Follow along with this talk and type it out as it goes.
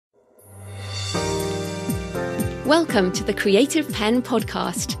Welcome to the Creative Penn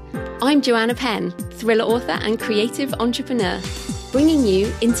podcast. I'm Joanna Penn, thriller author and creative entrepreneur, bringing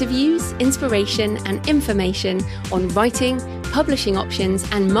you interviews, inspiration and information on writing, publishing options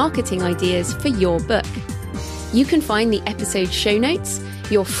and marketing ideas for your book. You can find the episode show notes,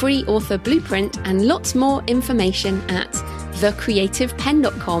 your free author blueprint and lots more information at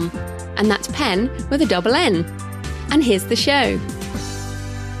thecreativepenn.com, and that's Penn with a double N. And here's the show.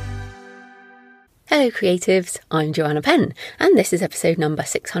 Hello creatives, I'm Joanna Penn and this is episode number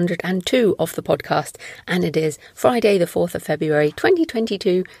 602 of the podcast, and it is Friday the 4th of February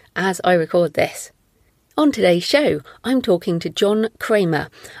 2022 as I record this. On today's show, I'm talking to John Kremer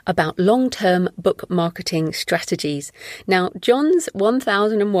about long-term book marketing strategies. Now, John's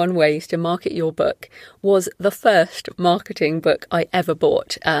 1001 Ways to Market Your Book was the first marketing book I ever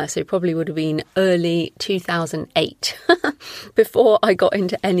bought, so probably would have been early 2008, before I got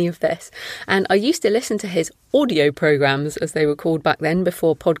into any of this. And I used to listen to his audio programs, as they were called back then,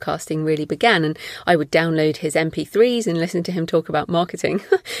 before podcasting really began, and I would download his MP3s and listen to him talk about marketing.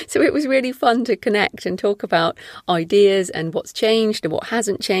 So it was really fun to connect and talk about ideas and what's changed and what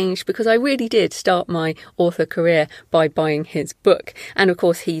hasn't changed, because I really did start my author career by buying his book, and of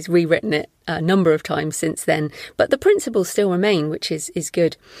course he's rewritten it a number of times since then, but the principles still remain, which is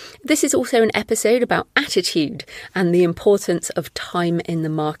good. This is also an episode about attitude and the importance of time in the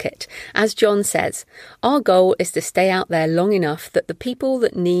market. As John says, our goal is to stay out there long enough that the people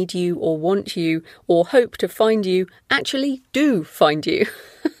that need you or want you or hope to find you actually do find you.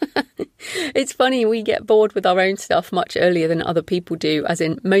 It's funny, we get bored with our own stuff much earlier than other people do, as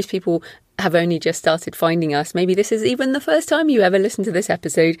in most people have only just started finding us. Maybe this is even the first time you ever listen to this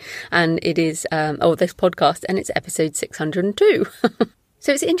episode, and it is, this podcast, and it's episode 602.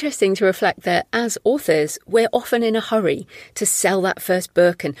 So it's interesting to reflect that as authors, we're often in a hurry to sell that first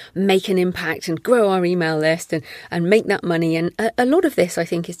book and make an impact and grow our email list and make that money. And a lot of this, I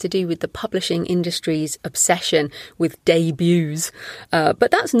think, is to do with the publishing industry's obsession with debuts.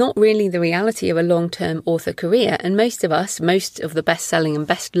 But that's not really the reality of a long-term author career. And most of us, most of the best-selling and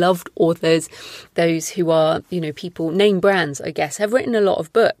best-loved authors, those who are, people, name brands, I guess, have written a lot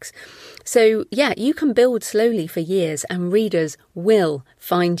of books. So, yeah, you can build slowly for years and readers will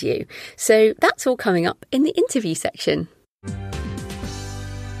find you. So that's all coming up in the interview section.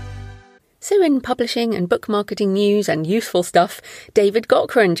 So in publishing and book marketing news and useful stuff, David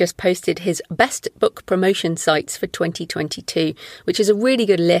Gaughran just posted his best book promotion sites for 2022, which is a really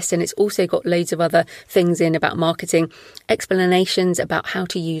good list, and it's also got loads of other things in about marketing, explanations about how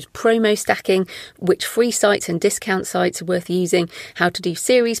to use promo stacking, which free sites and discount sites are worth using, how to do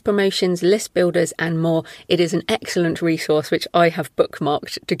series promotions, list builders and more. It is an excellent resource which I have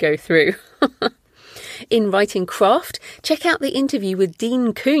bookmarked to go through. In Writing Craft, check out the interview with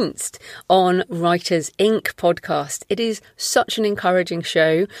Dean Koontz on Writers Inc. podcast. It is such an encouraging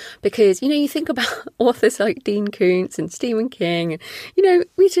show because, you think about authors like Dean Koontz and Stephen King, and,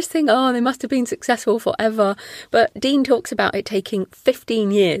 we just think, they must have been successful forever. But Dean talks about it taking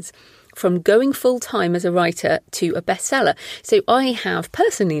 15 years from going full-time as a writer to a bestseller. So I have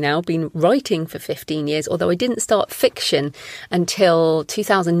personally now been writing for 15 years, although I didn't start fiction until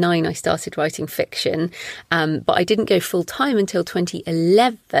 2009. I started writing fiction, but I didn't go full-time until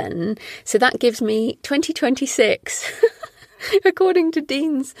 2011. So that gives me 2026. According to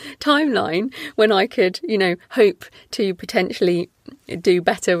Dean's timeline, when I could, hope to potentially do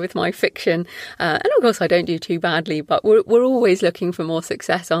better with my fiction. And of course I don't do too badly, but we're always looking for more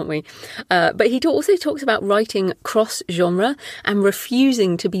success, aren't we? But he also talks about writing cross-genre and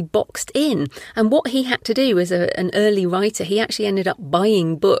refusing to be boxed in. And what he had to do as an early writer, he actually ended up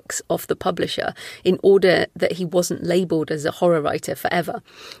buying books off the publisher in order that he wasn't labelled as a horror writer forever.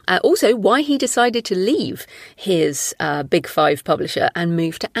 Also, why he decided to leave his Big Five publisher and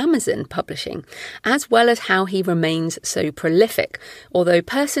move to Amazon Publishing, as well as how he remains so prolific. Although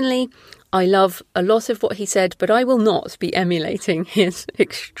personally, I love a lot of what he said, but I will not be emulating his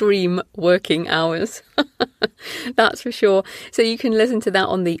extreme working hours. That's for sure. So you can listen to that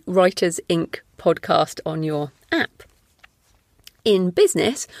on the Writers Inc. podcast on your app. In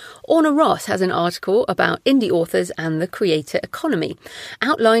business, Orna Ross has an article about indie authors and the creator economy,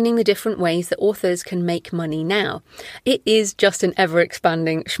 outlining the different ways that authors can make money now. It is just an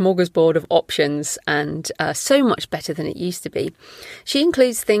ever-expanding smorgasbord of options and so much better than it used to be. She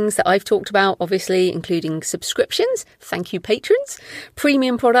includes things that I've talked about, obviously, including subscriptions, thank you patrons,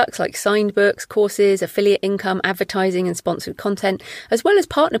 premium products like signed books, courses, affiliate income, advertising and sponsored content, as well as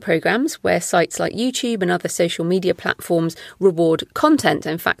partner programs where sites like YouTube and other social media platforms reward content.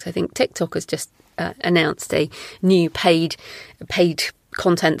 In fact, I think TikTok has just announced a new paid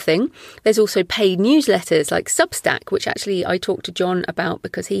content thing. There's also paid newsletters like Substack, which actually I talked to John about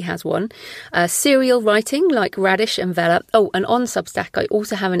because he has one. Serial writing like Radish and Vela. Oh, and on Substack, I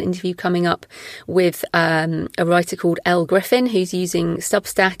also have an interview coming up with a writer called Elle Griffin, who's using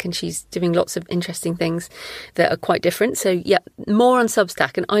Substack, and she's doing lots of interesting things that are quite different. So yeah, more on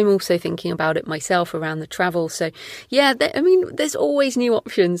Substack. And I'm also thinking about it myself around the travel. So yeah, there's always new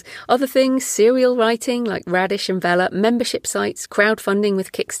options. Other things, serial writing like Radish and Vela, membership sites, crowdfunding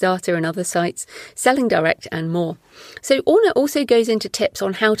with Kickstarter and other sites, selling direct and more. So Orna also goes into tips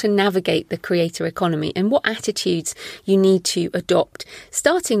on how to navigate the creator economy and what attitudes you need to adopt,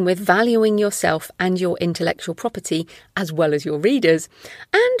 starting with valuing yourself and your intellectual property as well as your readers,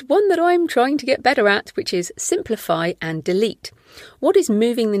 and one that I'm trying to get better at, which is simplify and delete. What is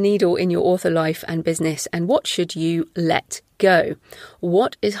moving the needle in your author life and business, and what should you let go?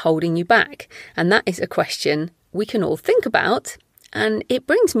 What is holding you back? And that is a question we can all think about. And it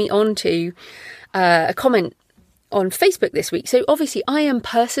brings me on to a comment on Facebook this week. So obviously I am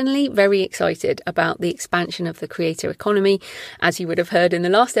personally very excited about the expansion of the creator economy. As you would have heard in the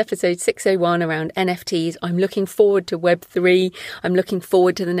last episode 601 around NFTs, I'm looking forward to Web3. I'm looking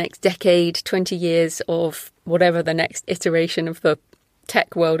forward to the next decade, 20 years of whatever the next iteration of the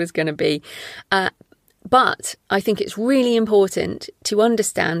tech world is going to be. But I think it's really important to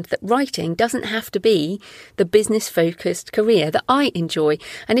understand that writing doesn't have to be the business-focused career that I enjoy.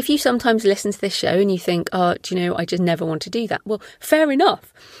 And if you sometimes listen to this show and you think, oh, do you know, I just never want to do that. Well, fair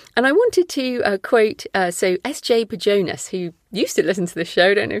enough. And I wanted to quote, SJ Pajonas, who used to listen to the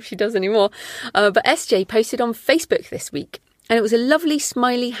show, don't know if she does anymore, but SJ posted on Facebook this week. And it was a lovely,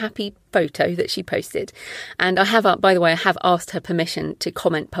 smiley, happy photo that she posted. And I have, by the way, I have asked her permission to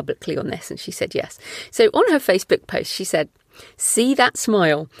comment publicly on this. And she said yes. So on her Facebook post, she said, "See that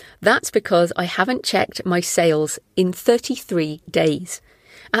smile? That's because I haven't checked my sales in 33 days.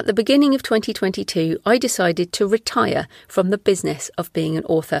 At the beginning of 2022, I decided to retire from the business of being an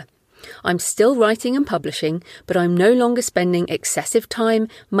author. I'm still writing and publishing, but I'm no longer spending excessive time,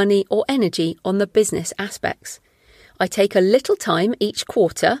 money, or energy on the business aspects. I take a little time each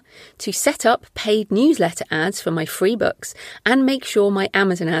quarter to set up paid newsletter ads for my free books and make sure my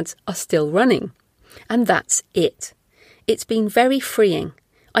Amazon ads are still running. And that's it. It's been very freeing.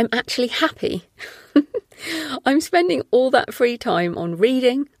 I'm actually happy. I'm spending all that free time on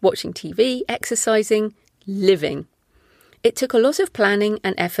reading, watching TV, exercising, living. It took a lot of planning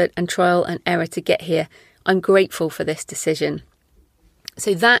and effort and trial and error to get here. I'm grateful for this decision."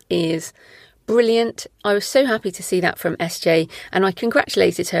 So that is brilliant. I was so happy to see that from SJ, and I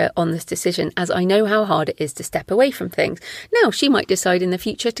congratulated her on this decision, as I know how hard it is to step away from things. Now, she might decide in the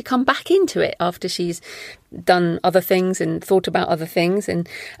future to come back into it after she's done other things and thought about other things, and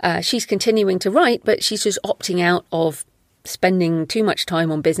she's continuing to write, but she's just opting out of spending too much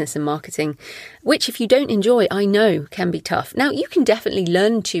time on business and marketing, which if you don't enjoy, I know can be tough. Now, you can definitely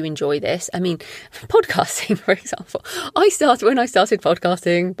learn to enjoy this. I mean, podcasting, for example. When I started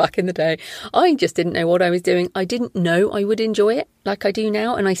podcasting back in the day, I just didn't know what I was doing. I didn't know I would enjoy it like I do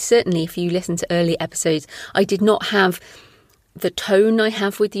now. And I certainly, if you listen to early episodes, I did not have the tone I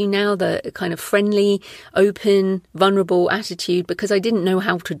have with you now, the kind of friendly, open, vulnerable attitude, because I didn't know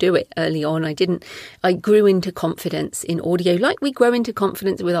how to do it early on. I grew into confidence in audio, like we grow into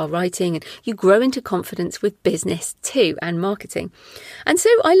confidence with our writing, and you grow into confidence with business too, and marketing. And so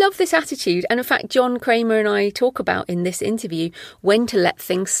I love this attitude. And in fact, John Kremer and I talk about in this interview when to let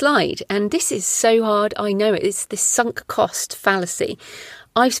things slide. And this is so hard. I know it. It's this sunk cost fallacy.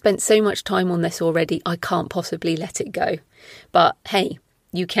 I've spent so much time on this already, I can't possibly let it go. But hey,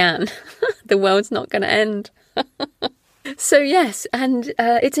 you can. The world's not going to end. So yes, and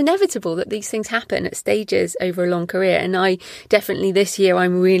it's inevitable that these things happen at stages over a long career. And I definitely this year,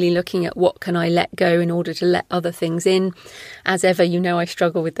 I'm really looking at what can I let go in order to let other things in. As ever, you know, I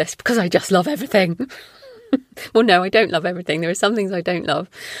struggle with this because I just love everything. Well, no, I don't love everything. There are some things I don't love.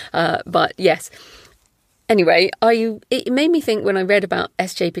 But yes. Anyway, it made me think when I read about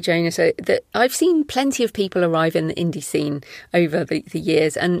SJ Pajonas that I've seen plenty of people arrive in the indie scene over the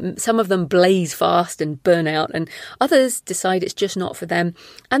years, and some of them blaze fast and burn out, and others decide it's just not for them.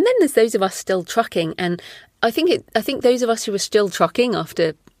 And then there's those of us still trucking, and I think those of us who are still trucking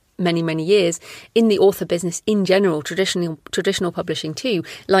after many years in the author business in general, traditional publishing too,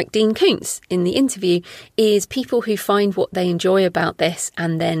 like Dean Koontz in the interview, is people who find what they enjoy about this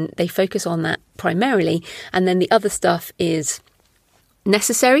and then they focus on that primarily, and then the other stuff is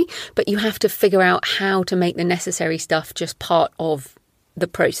necessary, but you have to figure out how to make the necessary stuff just part of the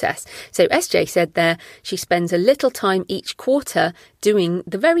process. So SJ said there she spends a little time each quarter doing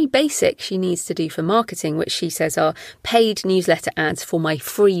the very basic she needs to do for marketing, which she says are paid newsletter ads for my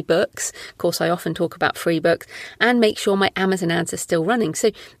free books. Of course, I often talk about free books, and make sure my Amazon ads are still running.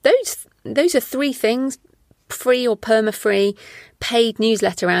 So those are 3 things: free or perma-free, paid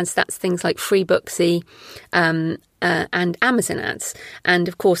newsletter ads, that's things like Free Booksy, and Amazon ads. And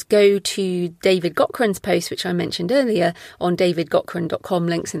of course, go to David Gaughran's post, which I mentioned earlier, on davidgaughran.com,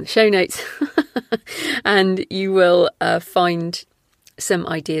 links in the show notes, and you will find some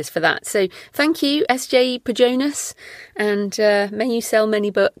ideas for that. So thank you, SJ Pajonas, and may you sell many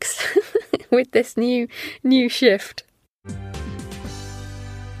books with this new shift.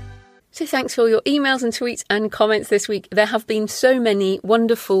 So thanks for all your emails and tweets and comments this week. There have been so many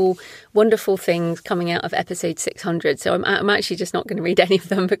wonderful, wonderful things coming out of episode 600. So I'm actually just not going to read any of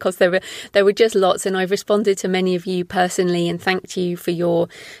them because there were just lots. And I've responded to many of you personally and thanked you for your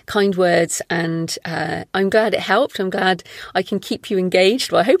kind words. And I'm glad it helped. I'm glad I can keep you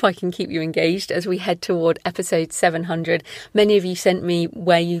engaged. Well, I hope I can keep you engaged as we head toward episode 700. Many of you sent me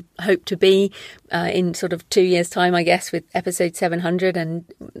where you hope to be in sort of 2 years' time, I guess, with episode 700. And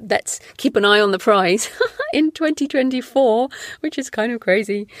let's keep an eye on the prize in 2024, which is kind of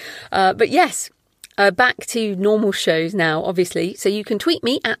crazy. But yes, back to normal shows now, obviously. So you can tweet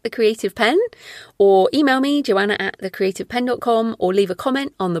me at The Creative Penn, or email me, joanna@thecreativepenn.com, or leave a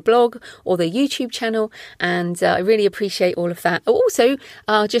comment on the blog or the YouTube channel. And I really appreciate all of that. Also,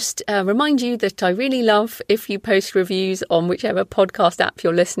 just remind you that I really love if you post reviews on whichever podcast app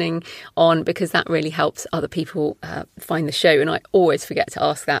you're listening on, because that really helps other people find the show. And I always forget to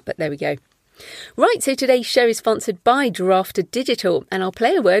ask that, but there we go. Right, so today's show is sponsored by Drafted Digital, and I'll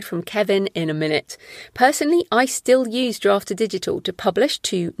play a word from Kevin in a minute. Personally, I still use Drafted Digital to publish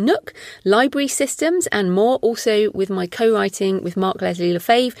to Nook, library systems and more. Also with my co-writing with Mark Leslie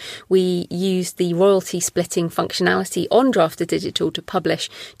Lefebvre, we use the royalty splitting functionality on Drafted Digital to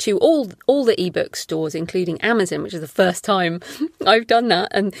publish to all the ebook stores, including Amazon, which is the first time I've done that,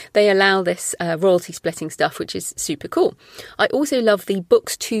 and they allow this royalty splitting stuff, which is super cool. I also love the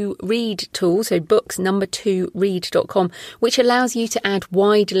Books to Read tool, so books2read.com, which allows you to add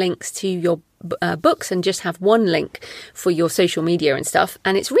wide links to your books and just have one link for your social media and stuff.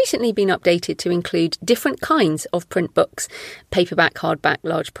 And it's recently been updated to include different kinds of print books: paperback, hardback,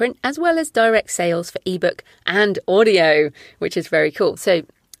 large print, as well as direct sales for ebook and audio, which is very cool. So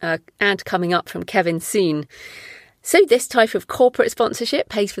ad coming up from Kevin soon. So this type of corporate sponsorship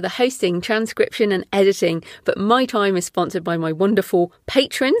pays for the hosting, transcription and editing, but my time is sponsored by my wonderful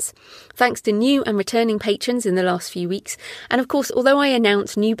patrons. Thanks to new and returning patrons in the last few weeks. And of course, although I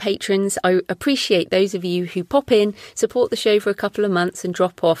announce new patrons, I appreciate those of you who pop in, support the show for a couple of months and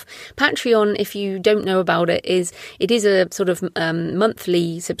drop off. Patreon, if you don't know about it, is a sort of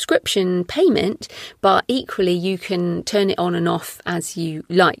monthly subscription payment, but equally you can turn it on and off as you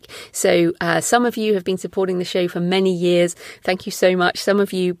like. So some of you have been supporting the show for many years. Thank you so much. Some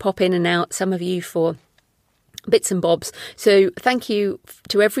of you pop in and out, some of you for bits and bobs. So thank you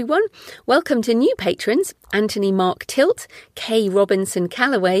to everyone. Welcome to new patrons: Anthony Mark Tilt, Kay Robinson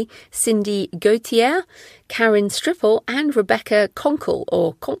Callaway, Cindy Gautier, Karen Stripple and Rebecca Conkle,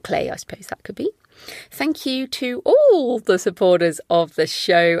 or Conkley, I suppose that could be. Thank you to all the supporters of the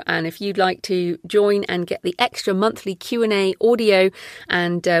show, and if you'd like to join and get the extra monthly Q&A audio,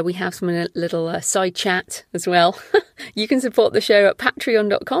 and we have some little side chat as well, you can support the show at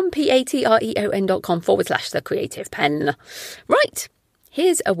patreon.com, patreon.com/The Creative Penn. Right,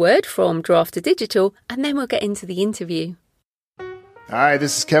 here's a word from Drafted Digital, and then we'll get into the interview. Hi,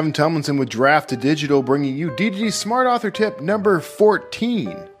 this is Kevin Tomlinson with Drafted Digital, bringing you DDD Smart Author Tip number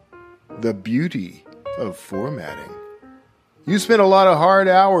 14. The beauty of formatting. You spent a lot of hard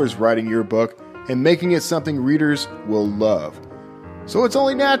hours writing your book and making it something readers will love. So it's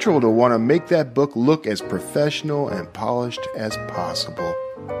only natural to want to make that book look as professional and polished as possible.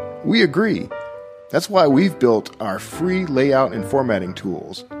 We agree. That's why we've built our free layout and formatting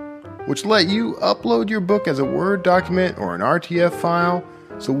tools, which let you upload your book as a Word document or an RTF file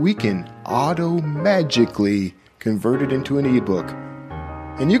so we can auto-magically convert it into an ebook.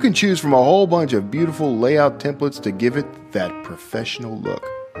 And you can choose from a whole bunch of beautiful layout templates to give it that professional look.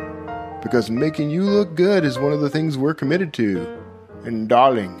 Because making you look good is one of the things we're committed to. And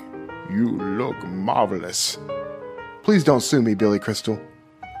darling, you look marvelous. Please don't sue me, Billy Crystal.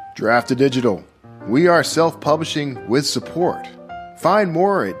 Drafted Digital. We are self-publishing with support. Find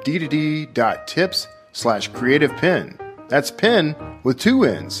more at ddd.tips/creativepenn. That's pen with 2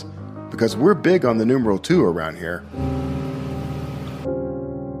 N's, because we're big on the numeral 2 around here.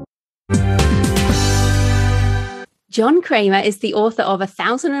 John Kremer is the author of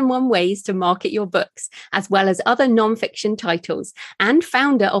 1001 Ways to Market Your Books, as well as other nonfiction titles, and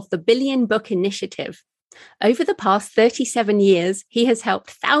founder of the Billion Book Initiative. Over the past 37 years, he has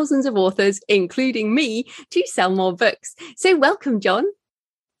helped thousands of authors, including me, to sell more books. So welcome, John.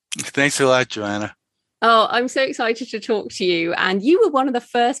 Thanks a lot, Joanna. Oh, I'm so excited to talk to you. And you were one of the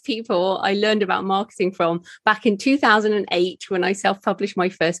first people I learned about marketing from back in 2008 when I self-published my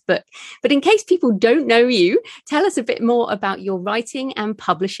first book. But in case people don't know you, tell us a bit more about your writing and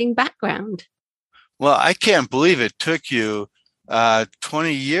publishing background. Well, I can't believe it took you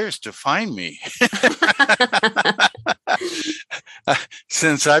 20 years to find me.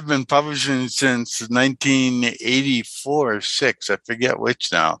 Since I've been publishing since 1984 or 6, I forget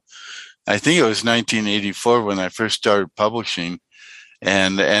which now. I think it was 1984 when I first started publishing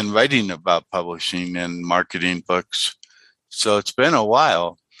and writing about publishing and marketing books. So it's been a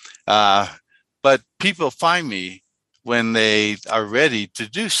while. But people find me when they are ready to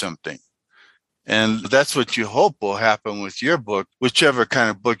do something. And that's what you hope will happen with your book, whichever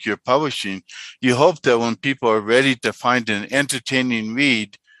kind of book you're publishing. You hope that when people are ready to find an entertaining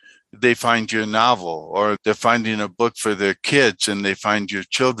read, they find your novel, or they're finding a book for their kids and they find your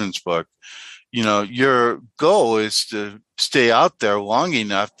children's book. You know, your goal is to stay out there long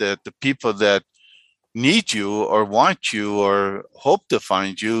enough that the people that need you or want you or hope to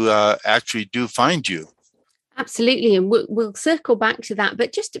find you actually do find you. Absolutely. And we'll circle back to that.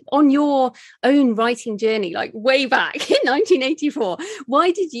 But just on your own writing journey, like way back in 1984,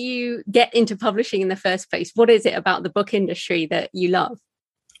 why did you get into publishing in the first place? What is it about the book industry that you love?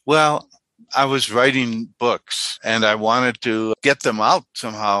 Well, I was writing books and I wanted to get them out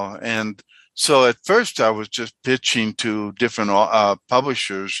somehow. And so at first I was just pitching to different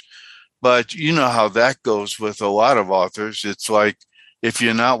publishers. But you know how that goes with a lot of authors. It's like if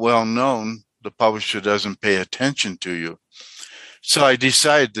you're not well known, the publisher doesn't pay attention to you. So I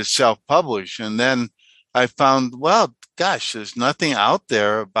decided to self-publish. And then I found, well, gosh, there's nothing out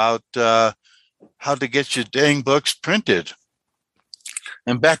there about how to get your dang books printed.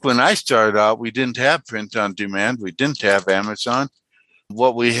 And back when I started out, we didn't have print on demand. We didn't have Amazon.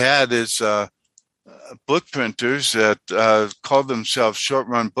 What we had is book printers that called themselves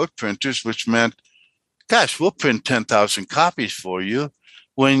short-run book printers, which meant, gosh, we'll print 10,000 copies for you.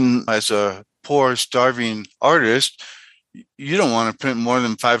 When, as a poor, starving artist, you don't want to print more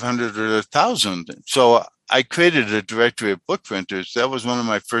than 500 or 1,000. So I created a directory of book printers. That was one of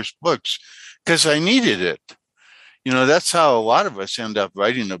my first books because I needed it. You know, that's how a lot of us end up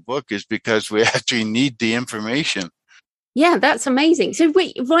writing a book, is because we actually need the information. Yeah, that's amazing. So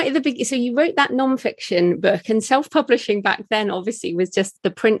wait, right at the beginning, so you wrote that nonfiction book, and self-publishing back then obviously was just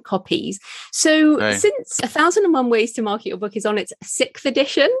the print copies. So right. Since 1001 Ways to Market Your Book is on its 6th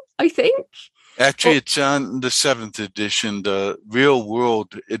edition, I think. Actually, it's on the 7th edition, the real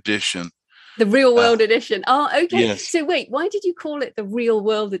world edition. The real world edition. Oh, okay. Yes. So wait, why did you call it the real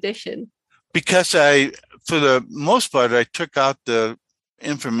world edition? Because for the most part, I took out the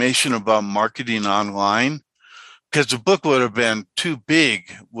information about marketing online, because the book would have been too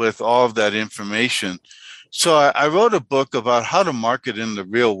big with all of that information. So I wrote a book about how to market in the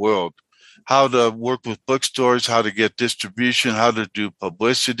real world, how to work with bookstores, how to get distribution, how to do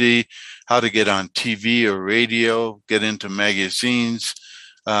publicity, how to get on TV or radio, get into magazines,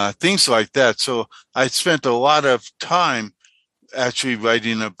 things like that. So I spent a lot of time actually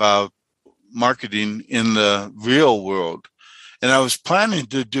writing about marketing in the real world. And I was planning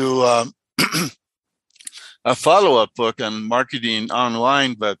to do a follow-up book on marketing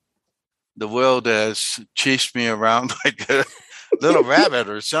online, but the world has chased me around like a little rabbit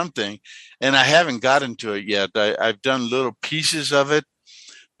or something, and I haven't gotten to it yet. I've done little pieces of it,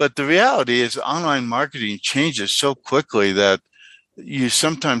 but the reality is online marketing changes so quickly that you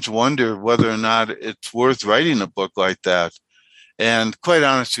sometimes wonder whether or not it's worth writing a book like that. And quite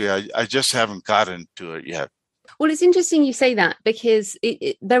honestly, I just haven't gotten to it yet. Well, it's interesting you say that, because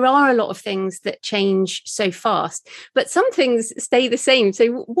there are a lot of things that change so fast, but some things stay the same.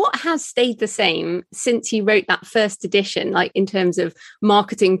 So what has stayed the same since you wrote that first edition, like in terms of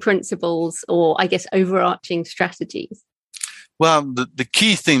marketing principles or, I guess, overarching strategies? Well, the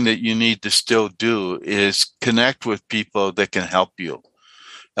key thing that you need to still do is connect with people that can help you.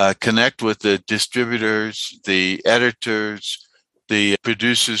 Connect with the distributors, the editors, the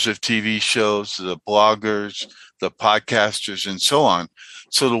producers of TV shows, the bloggers, the podcasters, and so on.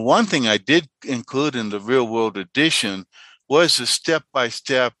 So the one thing I did include in the real world edition was a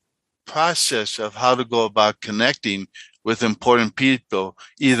step-by-step process of how to go about connecting with important people,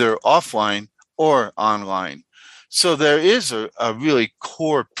 either offline or online. So there is a really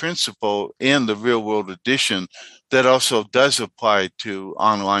core principle in the real world edition that also does apply to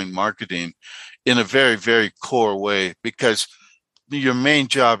online marketing in a very, very core way, because your main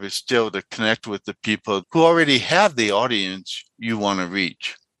job is still to connect with the people who already have the audience you want to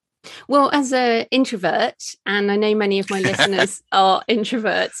reach. Well, as an introvert, and I know many of my listeners are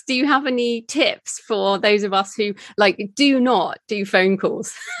introverts, do you have any tips for those of us who do not do phone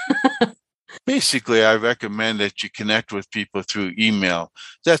calls? Basically, I recommend that you connect with people through email.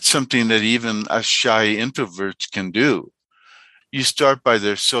 That's something that even us shy introverts can do. You start by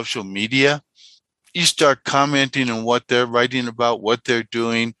their social media. You start commenting on what they're writing about, what they're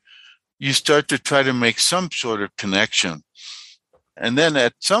doing. You start to try to make some sort of connection. And then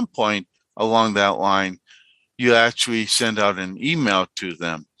at some point along that line, you actually send out an email to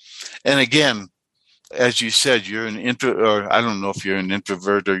them. And again, as you said, you're or I don't know if you're an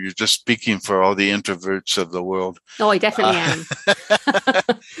introvert or you're just speaking for all the introverts of the world. Oh, I definitely am.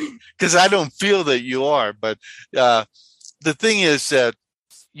 Because I don't feel that you are. But the thing is that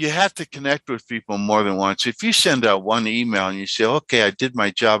you have to connect with people more than once. If you send out one email and you say, okay, I did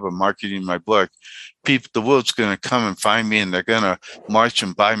my job of marketing my book, the world's going to come and find me and they're going to march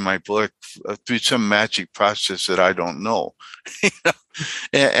and buy my book through some magic process that I don't know.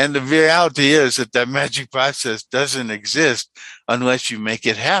 And the reality is that magic process doesn't exist unless you make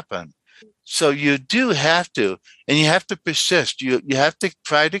it happen. So you do have to, and you have to persist. You have to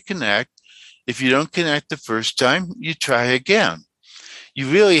try to connect. If you don't connect the first time, you try again. You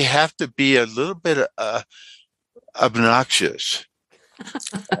really have to be a little bit obnoxious.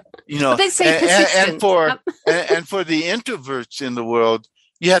 Let's say persistent. And for the introverts in the world,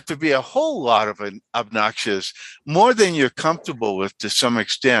 you have to be a whole lot of obnoxious, more than you're comfortable with to some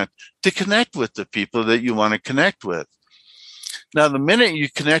extent, to connect with the people that you want to connect with. Now, the minute you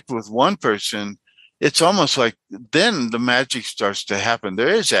connect with one person, it's almost like then the magic starts to happen. There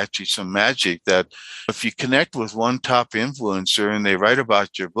is actually some magic that if you connect with one top influencer and they write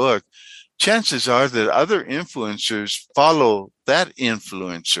about your book, chances are that other influencers follow that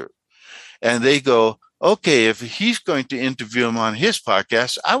influencer and they go, okay, if he's going to interview him on his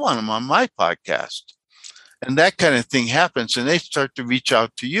podcast, I want him on my podcast. And that kind of thing happens and they start to reach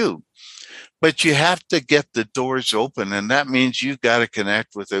out to you. But you have to get the doors open. And that means you've got to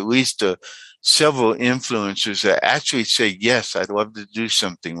connect with at least several influencers that actually say, yes, I'd love to do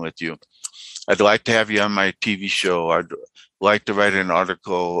something with you. I'd like to have you on my TV show. I'd like to write an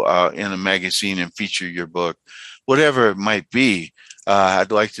article in a magazine and feature your book, whatever it might be.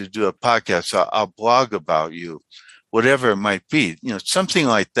 I'd like to do a podcast. I'll blog about you, whatever it might be, something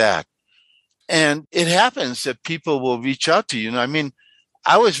like that. And it happens that people will reach out to you. I mean,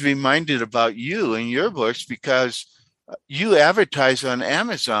 I was reminded about you and your books because you advertise on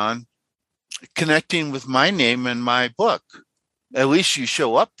Amazon connecting with my name and my book. At least you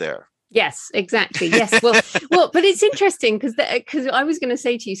show up there. Yes, exactly. Yes. Well, but it's interesting because I was going to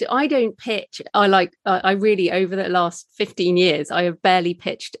say to you, so I don't pitch. I really, over the last 15 years, I have barely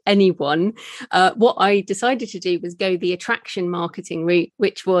pitched anyone. What I decided to do was go the attraction marketing route,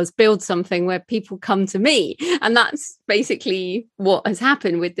 which was build something where people come to me. And that's basically what has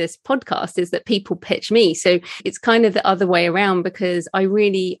happened with this podcast, is that people pitch me. So it's kind of the other way around, because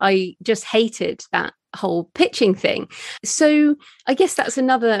I just hated that whole pitching thing. So I guess that's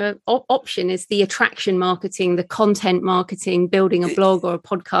another option, is the attraction marketing, the content marketing, building a blog or a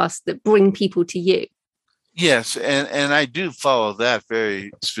podcast that bring people to you. Yes, and I do follow that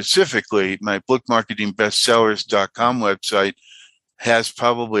very specifically. My bookmarketingbestsellers.com website has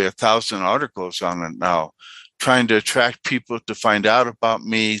probably 1,000 articles on it now, trying to attract people to find out about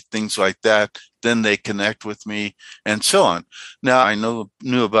me, things like that. Then they connect with me and so on. Now, I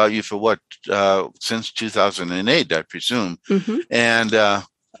knew about you for since 2008, I presume. Mm-hmm. And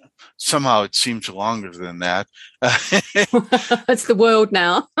somehow it seems longer than that. It's the world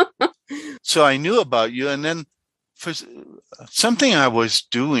now. So I knew about you. And then for something I was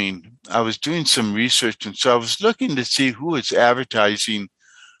doing some research. And so I was looking to see who was advertising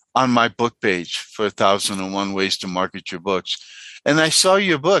on my book page for 1,001 Ways to Market Your Books. And I saw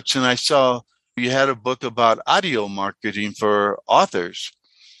your books, and I saw you had a book about audio marketing for authors.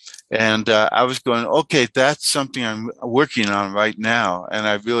 And I was going, okay, that's something I'm working on right now.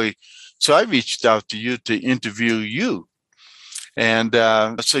 And so I reached out to you to interview you. And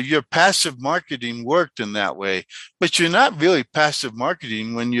so your passive marketing worked in that way, but you're not really passive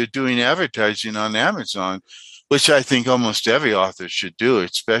marketing when you're doing advertising on Amazon, which I think almost every author should do,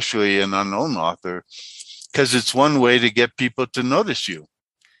 especially an unknown author, because it's one way to get people to notice you.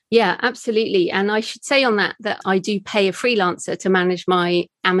 Yeah, absolutely. And I should say on that I do pay a freelancer to manage my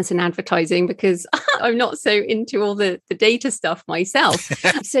Amazon advertising because I'm not so into all the data stuff myself.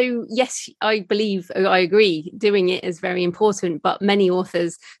 So yes, I agree, doing it is very important, but many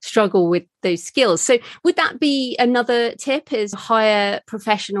authors struggle with those skills. So would that be another tip, is hire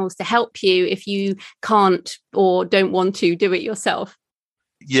professionals to help you if you can't or don't want to do it yourself?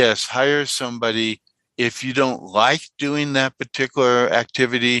 Yes, hire somebody. If you don't like doing that particular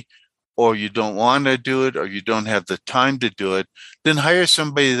activity, or you don't want to do it, or you don't have the time to do it, then hire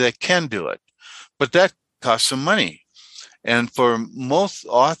somebody that can do it. But that costs some money. And for most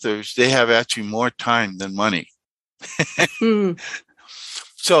authors, they have actually more time than money.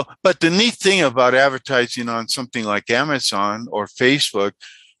 So, but the neat thing about advertising on something like Amazon or Facebook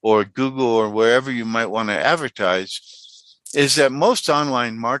or Google or wherever you might want to advertise is that most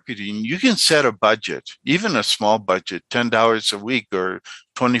online marketing, you can set a budget, even a small budget, $10 a week or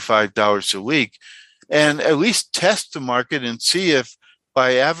 $25 a week, and at least test the market and see if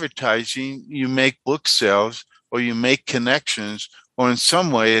by advertising you make book sales or you make connections, or in some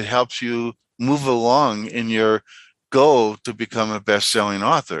way it helps you move along in your goal to become a best-selling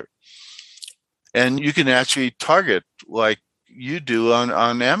author. And you can actually target, like you do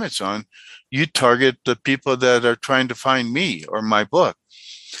on Amazon. You target the people that are trying to find me or my book.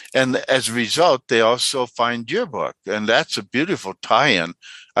 And as a result, they also find your book. And that's a beautiful tie-in.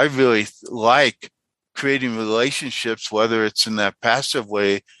 I really like creating relationships, whether it's in that passive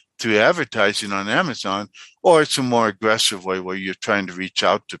way through advertising on Amazon, or it's a more aggressive way where you're trying to reach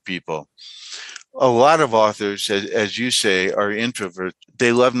out to people. A lot of authors, as you say, are introverts.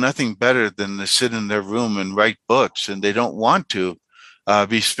 They love nothing better than to sit in their room and write books, and they don't want to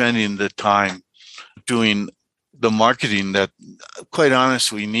be spending the time doing the marketing that, quite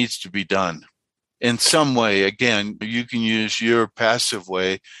honestly, needs to be done in some way. Again, you can use your passive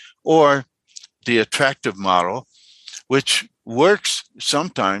way or the attractive model, which works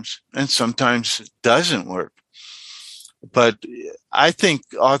sometimes and sometimes doesn't work. But I think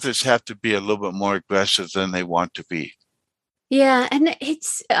authors have to be a little bit more aggressive than they want to be. Yeah, and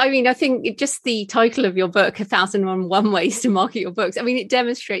I think just the title of your book, 1001 Ways to Market Your Books, it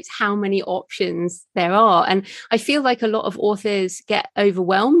demonstrates how many options there are. And I feel like a lot of authors get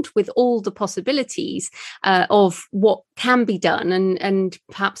overwhelmed with all the possibilities of what can be done and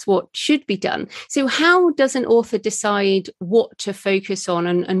perhaps what should be done. So how does an author decide what to focus on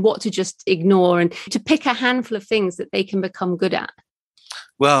and what to just ignore, and to pick a handful of things that they can become good at?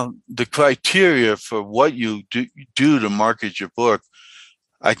 Well, the criteria for what you do to market your book,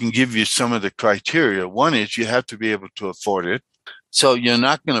 I can give you some of the criteria. One is you have to be able to afford it. So you're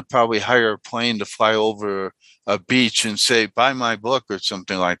not going to probably hire a plane to fly over a beach and say, buy my book or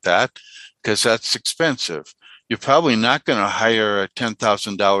something like that, because that's expensive. You're probably not going to hire a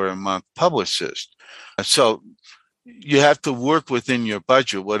 $10,000 a month publicist. So you have to work within your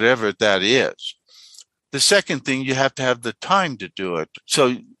budget, whatever that is. The second thing, you have to have the time to do it.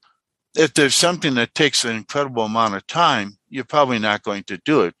 So if there's something that takes an incredible amount of time, you're probably not going to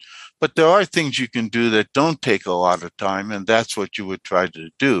do it. But there are things you can do that don't take a lot of time, and that's what you would try to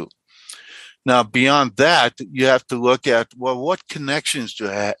do. Now, beyond that, you have to look at, well, what connections do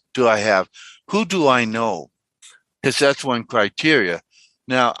I have? Who do I know? Because that's one criteria.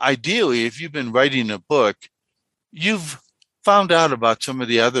 Now, ideally, if you've been writing a book, you've found out about some of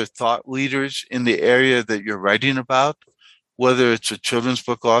the other thought leaders in the area that you're writing about, whether it's a children's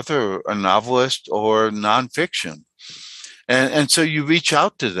book author or a novelist or nonfiction. And so you reach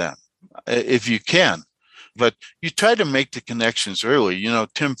out to them if you can, but you try to make the connections early.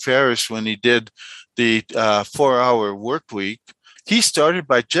 Tim Ferriss, when he did the 4-hour work week, he started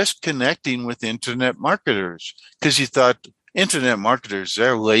by just connecting with internet marketers because he thought, internet marketers,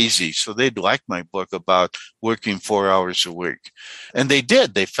 they're lazy, so they'd like my book about working 4 hours a week. And they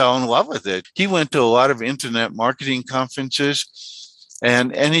did. They fell in love with it. He went to a lot of internet marketing conferences,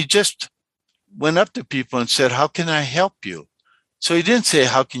 and he just went up to people and said, how can I help you? So he didn't say,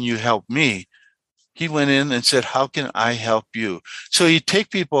 how can you help me? He went in and said, how can I help you? So he'd take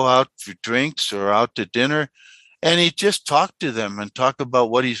people out for drinks or out to dinner, and he'd just talk to them and talk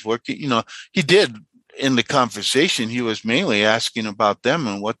about what he's working. He did. In the conversation, he was mainly asking about them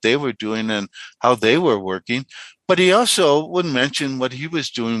and what they were doing and how they were working. But he also would mention what he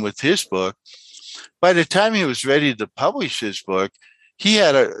was doing with his book. By the time he was ready to publish his book, he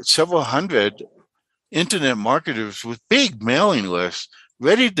had several hundred internet marketers with big mailing lists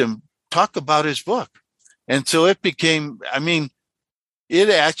ready to talk about his book. And so it became, it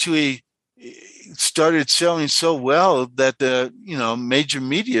actually started selling so well that the major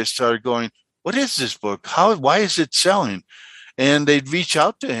media started going, what is this book? Why is it selling? and they'd reach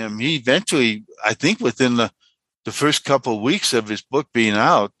out to him. He eventually, I think within the first couple of weeks of his book being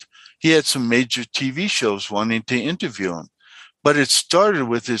out, he had some major TV shows wanting to interview him. But it started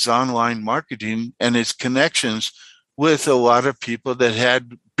with his online marketing and his connections with a lot of people that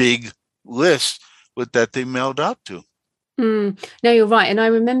had big lists that they mailed out to. No, you're right. And I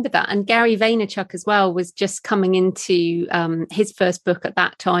remember that. And Gary Vaynerchuk as well was just coming into his first book at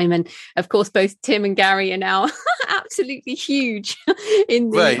that time. And of course, both Tim and Gary are now absolutely huge in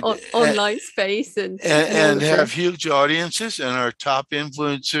the online space. And have huge audiences and are top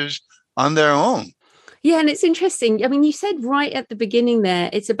influencers on their own. Yeah, and it's interesting. I mean, you said right at the beginning there,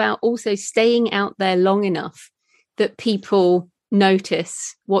 it's about also staying out there long enough that people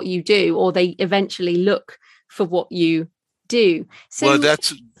notice what you do, or they eventually look for what you do. So,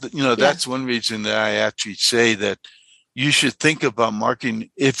 well, that's one reason that I actually say that you should think about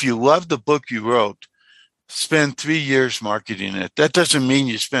marketing. If you love the book you wrote, spend 3 years marketing it. That doesn't mean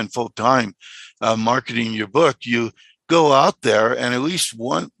you spend full time marketing your book. You go out there and at least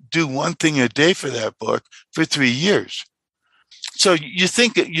do one thing a day for that book for 3 years. So you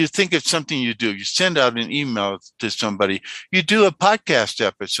think of something you do. You send out an email to somebody. You do a podcast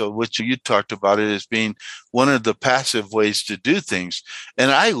episode, which you talked about it as being one of the passive ways to do things.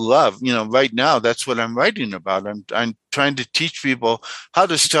 And I love, right now, that's what I'm writing about. I'm trying to teach people how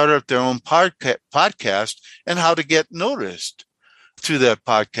to start up their own podcast and how to get noticed through that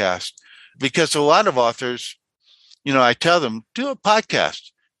podcast. Because a lot of authors, I tell them, do a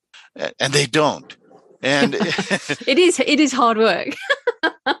podcast, and they don't. And it is hard work.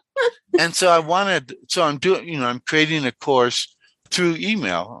 And so I'm creating a course through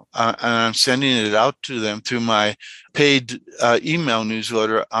email, and I'm sending it out to them through my paid email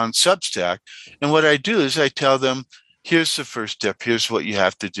newsletter on Substack. And what I do is I tell them, here's the first step. Here's what you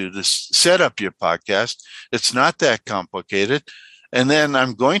have to do to set up your podcast. It's not that complicated. And then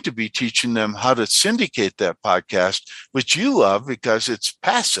I'm going to be teaching them how to syndicate that podcast, which you love because it's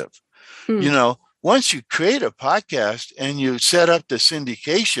passive. Once you create a podcast and you set up the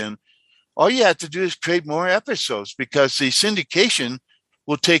syndication, all you have to do is create more episodes, because the syndication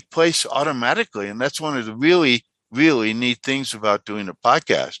will take place automatically. And that's one of the really, really neat things about doing a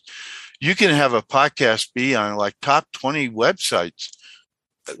podcast. You can have a podcast be on like top 20 websites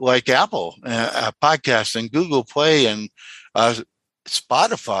like Apple Podcast and Google Play and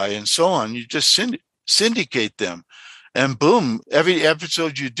Spotify and so on. You just syndicate them. And boom, every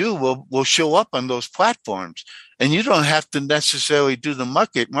episode you do will show up on those platforms. And you don't have to necessarily do the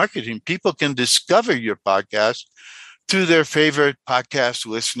marketing. People can discover your podcast through their favorite podcast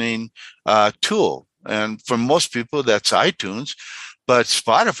listening tool. And for most people, that's iTunes. But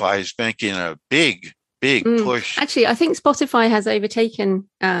Spotify is making a big push. Actually, I think Spotify has overtaken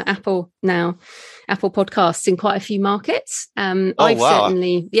Apple now. Apple Podcasts in quite a few markets.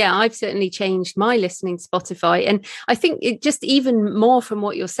 I've certainly changed my listening to Spotify. And I think it just even more from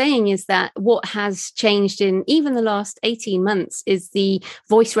what you're saying is that what has changed in even the last 18 months is the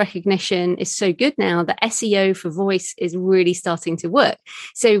voice recognition is so good now that SEO for voice is really starting to work.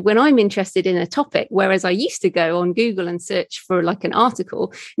 So when I'm interested in a topic, whereas I used to go on Google and search for like an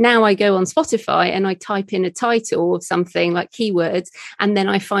article, now I go on Spotify and I type in a title of something like keywords, and then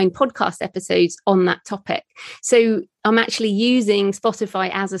I find podcast episodes on that topic. So I'm actually using Spotify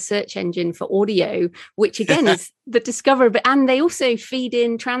as a search engine for audio, which again is the discover. And they also feed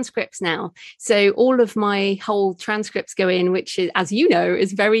in transcripts now. So all of my whole transcripts go in, which is, as you know,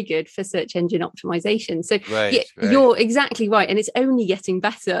 is very good for search engine optimization. So you're exactly right. And it's only getting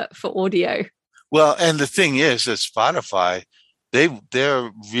better for audio. Well, and the thing is that Spotify,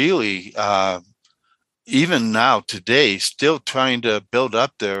 they're really, even now today, still trying to build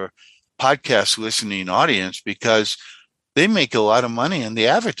up their podcast listening audience, because they make a lot of money in the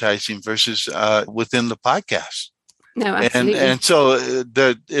advertising versus within the podcast. No, absolutely. And so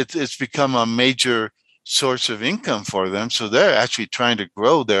it's become a major source of income for them. So they're actually trying to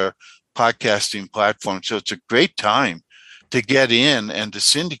grow their podcasting platform. So it's a great time to get in and to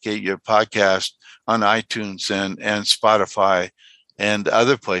syndicate your podcast on iTunes and Spotify and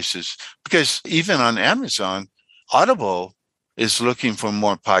other places. Because even on Amazon, Audible is looking for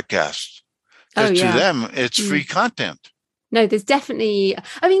more podcasts. To them, it's free content. No, there's definitely,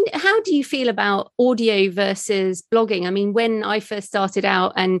 I mean, how do you feel about audio versus blogging? I mean, when I first started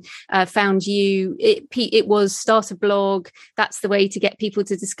out and found you, it was start a blog. That's the way to get people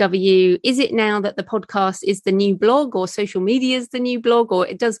to discover you. Is it now that the podcast is the new blog, or social media is the new blog, or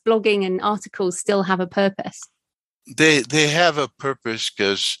does blogging and articles still have a purpose? They have a purpose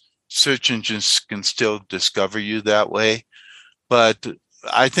because search engines can still discover you that way. But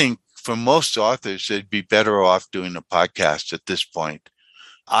I think for most authors, they'd be better off doing a podcast at this point.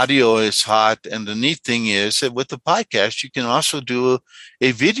 Audio is hot. And the neat thing is that with the podcast, you can also do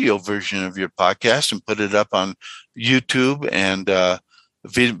a video version of your podcast and put it up on YouTube and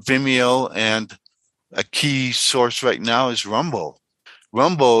Vimeo. And a key source right now is Rumble.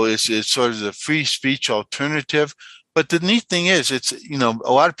 Rumble is sort of the free speech alternative. But the neat thing is, it's, a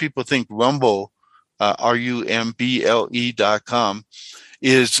lot of people think Rumble, rumble.com,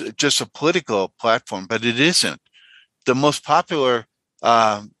 is just a political platform, but it isn't. The most popular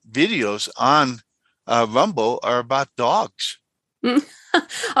videos on Rumble are about dogs.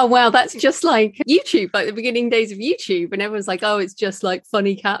 Oh, wow. That's just like YouTube, like the beginning days of YouTube. And everyone's like, oh, it's just like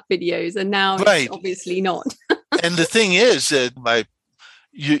funny cat videos. And now It's obviously not. And the thing is that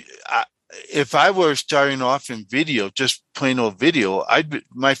if I were starting off in video, just plain old video,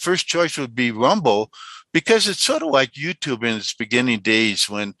 my first choice would be Rumble, because it's sort of like YouTube in its beginning days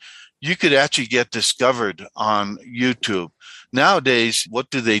when you could actually get discovered on YouTube. Nowadays, what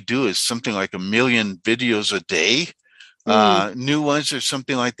do? Is something like 1 million videos a day, new ones or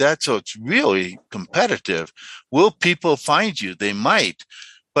something like that. So it's really competitive. Will people find you? They might.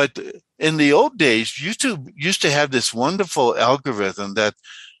 But in the old days, YouTube used to have this wonderful algorithm that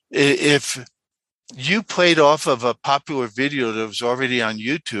if you played off of a popular video that was already on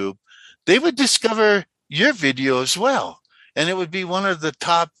YouTube, they would discover your video as well. And it would be one of the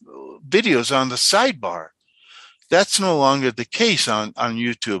top videos on the sidebar. That's no longer the case on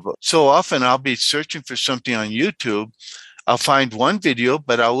YouTube. So often I'll be searching for something on YouTube. I'll find one video,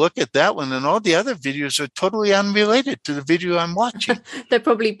 but I'll look at that one, and all the other videos are totally unrelated to the video I'm watching. They're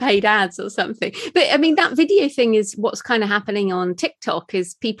probably paid ads or something. But I mean, that video thing is what's kind of happening on TikTok,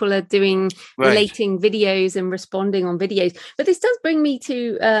 is people are doing relating videos and responding on videos. But this does bring me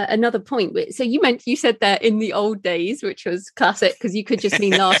to another point. So you said that in the old days, which was classic, because you could just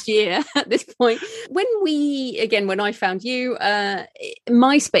mean last year at this point. When I found you,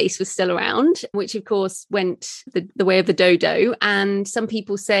 MySpace was still around, which of course went the way of the dodo. And some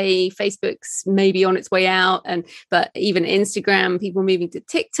people say Facebook's maybe on its way out, but even Instagram, people moving to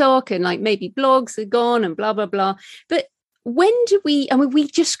TikTok, and like maybe blogs are gone and blah blah blah. But when do we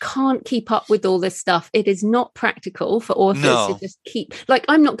just can't keep up with all this stuff. It is not practical for authors to just keep, like,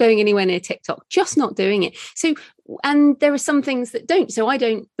 I'm not going anywhere near TikTok, just not doing it. So, and there are some things that don't. So I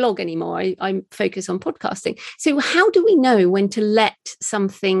don't blog anymore. I focus on podcasting. So how do we know when to let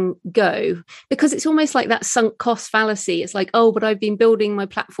something go? Because it's almost like that sunk cost fallacy. It's like, oh, but I've been building my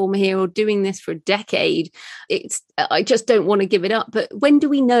platform here or doing this for a decade. I just don't want to give it up. But when do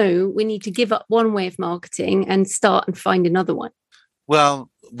we know we need to give up one way of marketing and start and find another one? Well,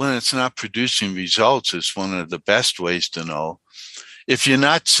 when it's not producing results, it's one of the best ways to know. If you're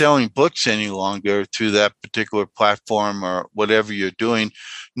not selling books any longer through that particular platform or whatever you're doing,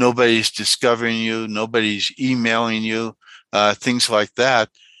 nobody's discovering you, nobody's emailing you, things like that,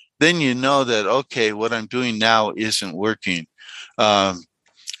 then you know that, okay, what I'm doing now isn't working.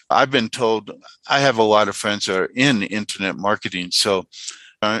 I've been told, I have a lot of friends that are in internet marketing, so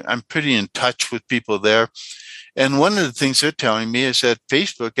I'm pretty in touch with people there. And one of the things they're telling me is that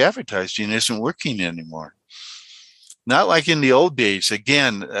Facebook advertising isn't working anymore. Not like in the old days.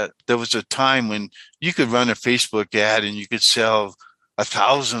 Again, there was a time when you could run a Facebook ad and you could sell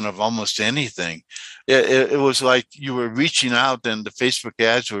 1,000 of almost anything. It was like you were reaching out and the Facebook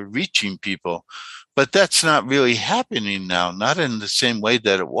ads were reaching people. But that's not really happening now, not in the same way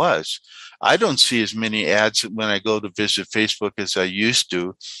that it was. I don't see as many ads when I go to visit Facebook as I used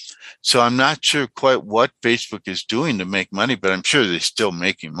to. So I'm not sure quite what Facebook is doing to make money, but I'm sure they're still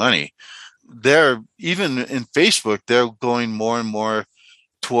making money. Even in Facebook, they're going more and more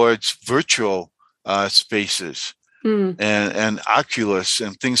towards virtual spaces and Oculus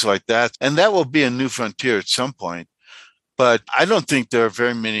and things like that. And that will be a new frontier at some point. But I don't think there are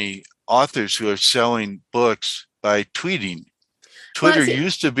very many authors who are selling books by tweeting. Twitter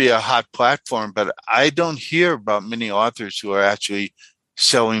used to be a hot platform, but I don't hear about many authors who are actually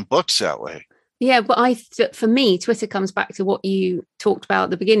selling books that way. Yeah, but for me, Twitter comes back to what you talked about at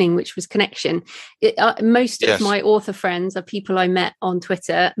the beginning, which was connection. Most of my author friends are people I met on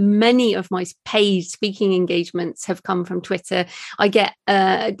Twitter. Many of my paid speaking engagements have come from Twitter. I get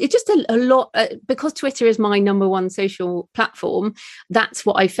just a lot, because Twitter is my number one social platform. That's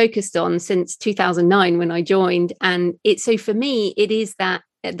what I focused on since 2009 when I joined. And so for me, it is that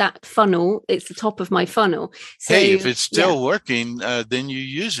funnel. It's the top of my funnel. So, hey, if it's still working, then you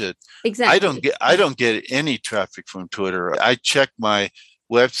use it. Exactly. I don't get any traffic from Twitter. I check my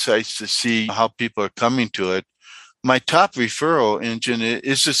websites to see how people are coming to it. My top referral engine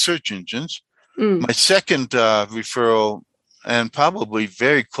is the search engines. My second referral and probably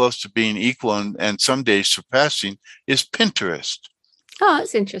very close to being equal and some days surpassing is Pinterest. Oh,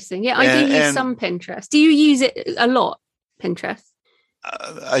 that's interesting. Yeah, I do use some Pinterest. Do you use it a lot, Pinterest?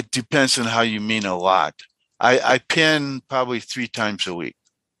 It depends on how you mean a lot. I pin probably 3 times a week.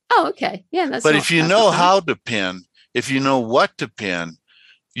 Oh, okay. Yeah, but if you know how to pin, if you know what to pin,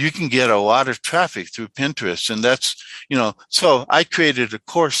 you can get a lot of traffic through Pinterest. And that's, so I created a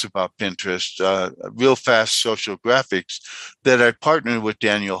course about Pinterest, real fast social graphics, that I partnered with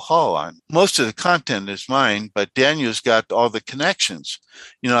Daniel Hall on. Most of the content is mine, but Daniel's got all the connections.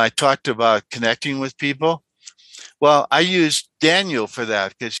 I talked about connecting with people. Well, I used Daniel for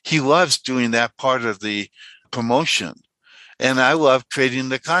that because he loves doing that part of the promotion. And I love creating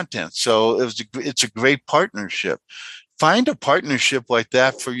the content. So it's a great partnership. Find a partnership like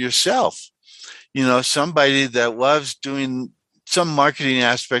that for yourself. Somebody that loves doing some marketing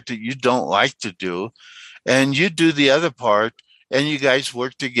aspect that you don't like to do, and you do the other part, and you guys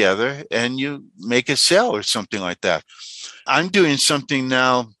work together and you make a sale or something like that. I'm doing something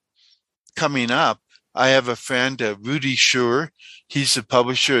now coming up. I have a friend, Rudy Schur. He's the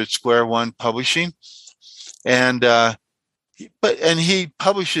publisher at Square One Publishing. And he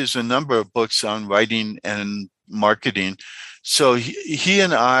publishes a number of books on writing and marketing. So he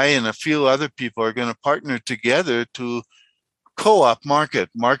and I and a few other people are going to partner together to co-op market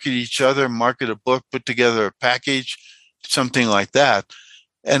each other, market a book, put together a package, something like that.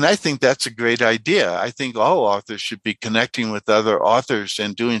 And I think that's a great idea. I think all authors should be connecting with other authors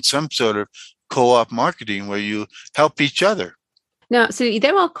and doing some sort of co-op marketing where you help each other. Now, absolutely.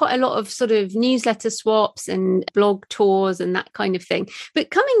 There are quite a lot of sort of newsletter swaps and blog tours and that kind of thing. But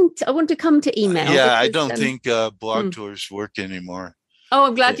I want to come to email. Yeah, because, I don't think blog tours work anymore. Oh,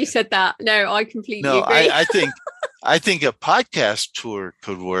 I'm glad you said that. No, I completely agree. I think a podcast tour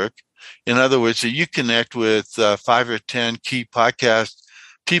could work. In other words, that you connect with 5 or 10 key podcast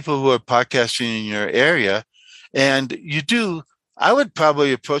people who are podcasting in your area. And I would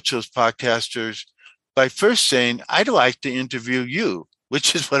probably approach those podcasters by first saying, I'd like to interview you,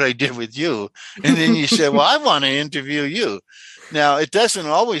 which is what I did with you. And then you say, well, I want to interview you. Now, it doesn't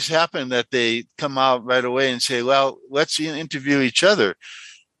always happen that they come out right away and say, well, let's interview each other.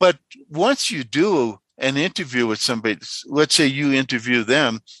 But once you do an interview with somebody, let's say you interview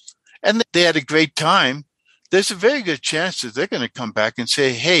them and they had a great time, there's a very good chance that they're going to come back and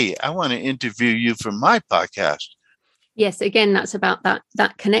say, hey, I want to interview you for my podcast. Yes, again, that's about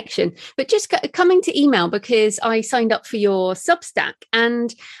that connection. But just coming to email, because I signed up for your Substack,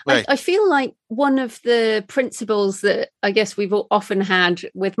 and right. I feel like one of the principles that I guess we've often had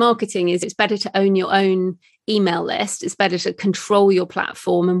with marketing is it's better to own your own email list. It's better to control your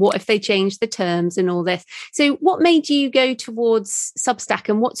platform. And what if they change the terms and all this? So what made you go towards Substack,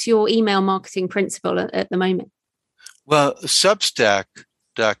 and what's your email marketing principle at the moment? Well, Substack.com,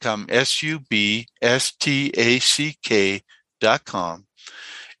 substack.com,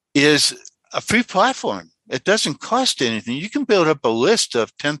 is a free platform. It doesn't cost anything. You can build up a list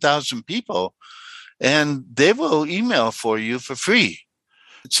of 10,000 people and they will email for you for free.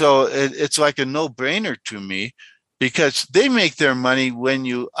 So it's like a no-brainer to me, because they make their money when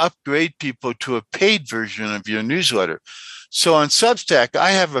you upgrade people to a paid version of your newsletter. So on Substack,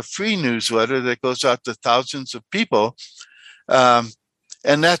 I have a free newsletter that goes out to thousands of people.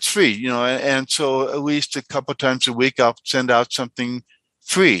 And that's free, and so at least a couple times a week, I'll send out something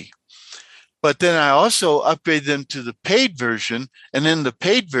free. But then I also upgrade them to the paid version. And in the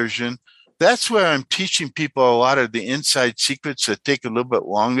paid version, that's where I'm teaching people a lot of the inside secrets that take a little bit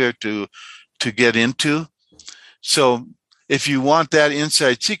longer to get into. So if you want that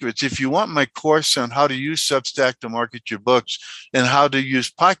inside secrets, if you want my course on how to use Substack to market your books and how to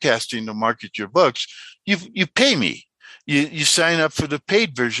use podcasting to market your books, you pay me. You sign up for the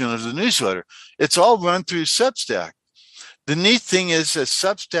paid version of the newsletter. It's all run through Substack. The neat thing is that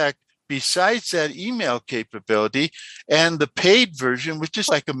Substack, besides that email capability and the paid version, which is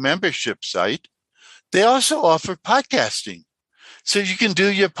like a membership site, they also offer podcasting. So you can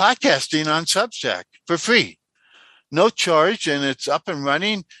do your podcasting on Substack for free. No charge, and it's up and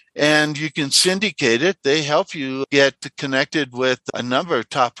running, and you can syndicate it. They help you get connected with a number of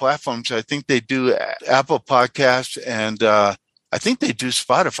top platforms. I think they do Apple Podcasts, and I think they do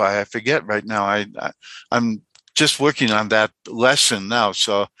Spotify. I forget right now. I'm just working on that lesson now.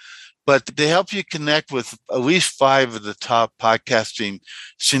 But they help you connect with at least 5 of the top podcasting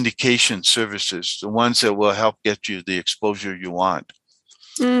syndication services, the ones that will help get you the exposure you want.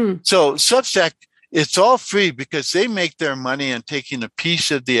 So Substack, it's all free because they make their money on taking a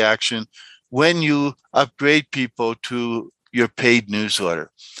piece of the action when you upgrade people to your paid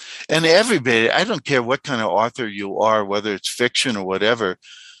newsletter. And everybody, I don't care what kind of author you are, whether it's fiction or whatever,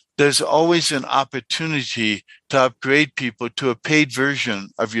 there's always an opportunity to upgrade people to a paid version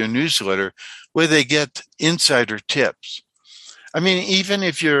of your newsletter where they get insider tips. I mean, even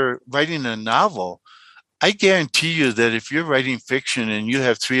if you're writing a novel, I guarantee you that if you're writing fiction and you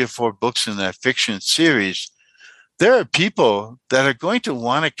have 3 or 4 books in that fiction series, there are people that are going to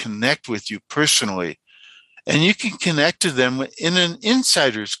want to connect with you personally. And you can connect to them in an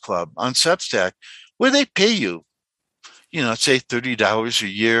insiders club on Substack where they pay you, say $30 a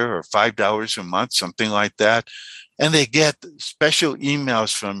year or $5 a month, something like that. And they get special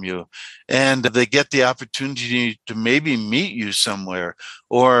emails from you, and they get the opportunity to maybe meet you somewhere,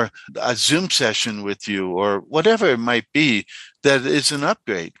 or a Zoom session with you, or whatever it might be that is an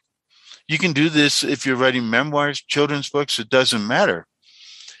upgrade. You can do this if you're writing memoirs, children's books, it doesn't matter.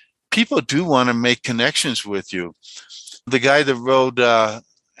 People do want to make connections with you. The guy that wrote, I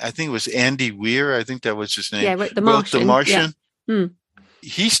think it was Andy Weir, I think that was his name. Yeah, wrote The Martian. Yeah.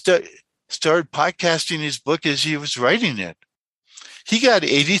 He started podcasting his book as he was writing it. He got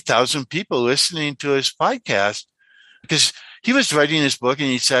 80,000 people listening to his podcast because he was writing his book and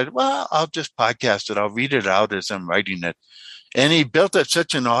he said, well, I'll just podcast it. I'll read it out as I'm writing it. And he built up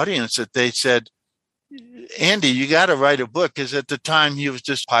such an audience that they said, Andy, you got to write a book, because at the time he was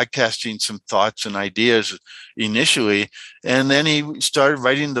just podcasting some thoughts and ideas initially. And then he started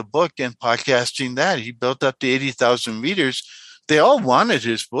writing the book and podcasting that. He built up to 80,000 readers. They all wanted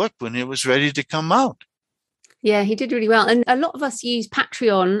his book when it was ready to come out. Yeah, he did really well. And a lot of us use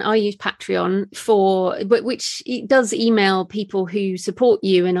Patreon. I use Patreon which does email people who support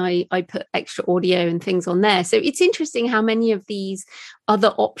you. And I put extra audio and things on there. So it's interesting how many of these other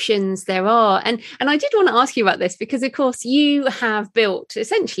options there are. And I did want to ask you about this because, of course, you have built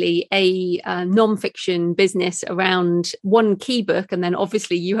essentially a nonfiction business around one key book. And then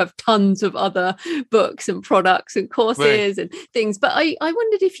obviously you have tons of other books and products and courses and things. But I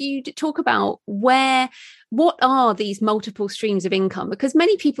wondered if you'd talk about what are these multiple streams of income? Because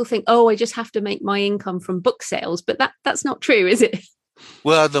many people think, I just have to make my income from book sales, but that's not true, is it?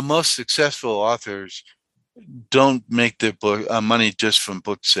 Well, the most successful authors don't make their book money just from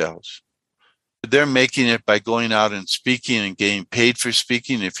book sales. They're making it by going out and speaking and getting paid for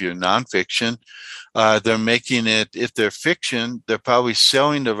speaking. If you're nonfiction, they're making it, if they're fiction, they're probably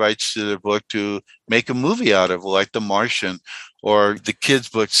selling the rights to their book to make a movie out of, like The Martian or the kids'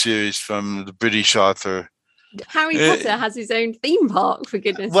 book series from the British author. Harry Potter has his own theme park, for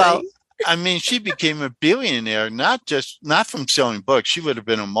goodness sake. I mean, she became a billionaire, not from selling books. She would have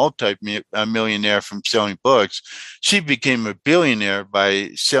been a multi-millionaire from selling books. She became a billionaire by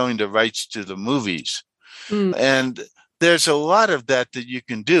selling the rights to the movies. And there's a lot of that you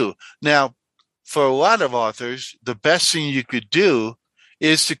can do. Now, for a lot of authors, the best thing you could do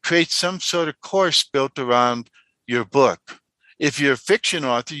is to create some sort of course built around your book. If you're a fiction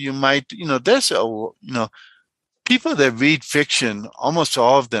author, you might, people that read fiction, almost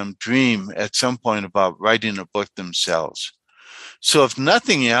all of them dream at some point about writing a book themselves. So if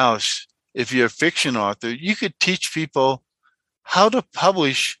nothing else, if you're a fiction author, you could teach people how to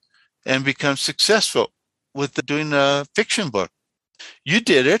publish and become successful with doing a fiction book. You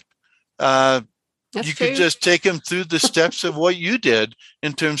did it. You could just take them through the steps of what you did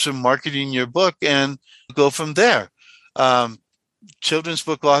in terms of marketing your book and go from there. Children's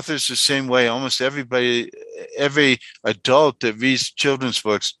book authors the same way. Almost every adult that reads children's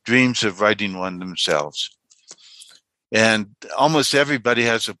books dreams of writing one themselves. And almost everybody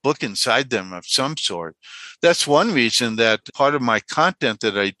has a book inside them of some sort. That's one reason that part of my content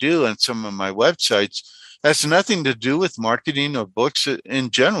that I do on some of my websites has nothing to do with marketing or books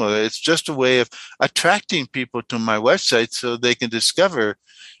in general. It's just a way of attracting people to my website so they can discover,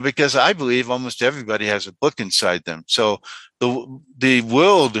 because I believe almost everybody has a book inside them. So the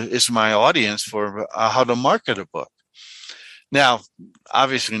world is my audience for how to market a book. Now,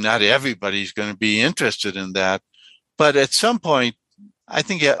 obviously not everybody's going to be interested in that, but at some point, I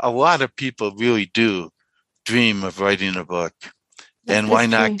think a lot of people really do dream of writing a book. And why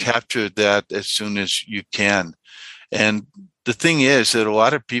not capture that as soon as you can? And the thing is that a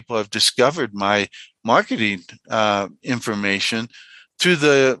lot of people have discovered my marketing information through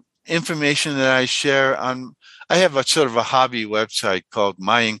the information that I share on. I have a sort of a hobby website called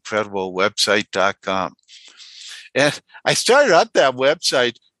myincrediblewebsite.com. And I started up that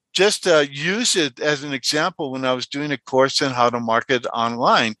website just to use it as an example when I was doing a course on how to market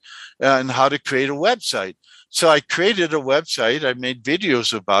online and how to create a website. So I created a website. I made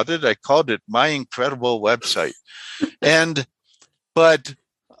videos about it. I called it My Incredible Website. But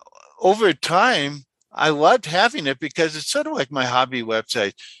over time, I loved having it because it's sort of like my hobby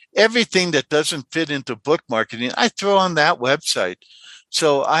website. Everything that doesn't fit into book marketing, I throw on that website.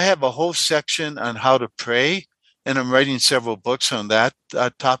 So I have a whole section on how to pray, and I'm writing several books on that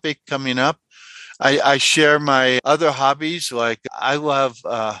topic coming up. I share my other hobbies, like I love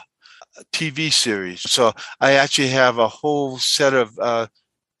TV series. So I actually have a whole set of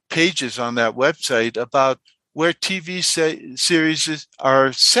pages on that website about where TV series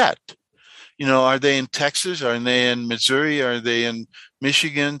are set. Are they in Texas? Are they in Missouri? Are they in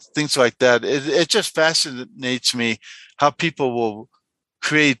Michigan? Things like that. It just fascinates me how people will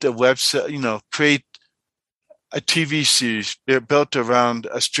create a website, create a TV series built around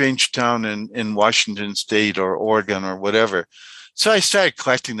a strange town in Washington State or Oregon or whatever. So I started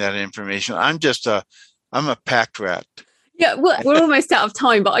collecting that information. I'm a pack rat. Yeah, well, we're almost out of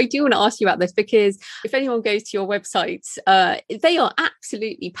time, but I do want to ask you about this because if anyone goes to your websites, they are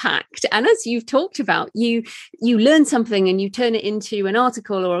absolutely packed. And as you've talked about, you learn something and you turn it into an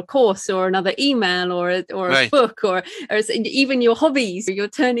article or a course or another email or a Right. book or even your hobbies. You're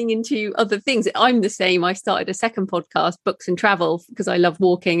turning into other things. I'm the same. I started a second podcast, Books and Travel, because I love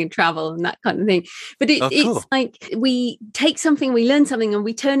walking and travel and that kind of thing. But Cool. it's like we take something, we learn something and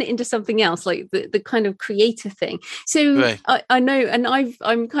we turn it into something else, like the kind of creative thing. So Right. I know, and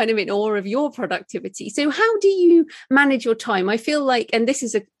I'm kind of in awe of your productivity. So how do you manage your time? I feel like, and this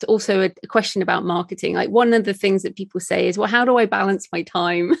is also a question about marketing. Like one of the things that people say is, well, how do I balance my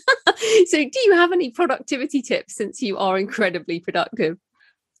time? So do you have any productivity tips since you are incredibly productive?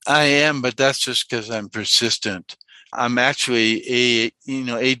 I am, but that's just because I'm persistent. I'm actually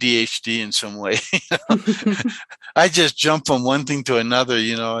ADHD in some way. I just jump from one thing to another.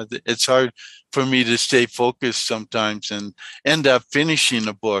 It's hard for me to stay focused sometimes and end up finishing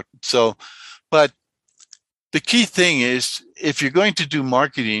a book. So, but the key thing is, if you're going to do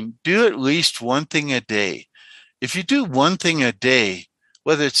marketing, do at least one thing a day. If you do one thing a day,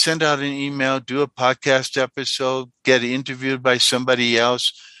 whether it's send out an email, do a podcast episode, get interviewed by somebody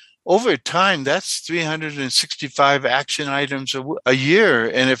else, over time, that's 365 action items a year.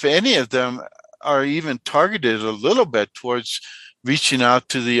 And if any of them are even targeted a little bit towards reaching out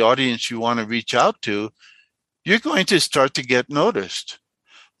to the audience you want to reach out to, you're going to start to get noticed.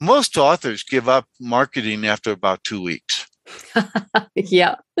 Most authors give up marketing after about 2 weeks.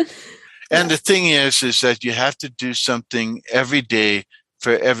 Yeah. And the thing is that you have to do something every day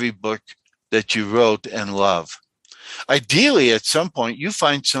for every book that you wrote and love. Ideally, at some point, you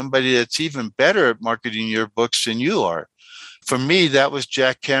find somebody that's even better at marketing your books than you are. For me, that was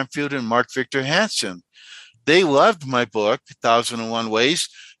Jack Canfield and Mark Victor Hansen. They loved my book, 1001 Ways.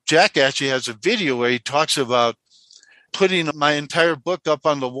 Jack actually has a video where he talks about putting my entire book up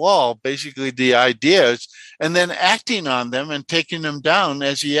on the wall, basically the ideas, and then acting on them and taking them down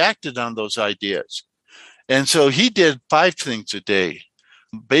as he acted on those ideas. And so he did 5 things a day.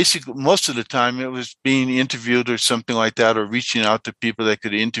 Basically, most of the time it was being interviewed or something like that, or reaching out to people that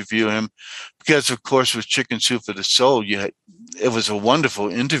could interview him. Because, of course, with Chicken Soup for the Soul, it was a wonderful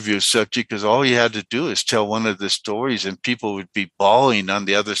interview subject because all you had to do is tell one of the stories and people would be bawling on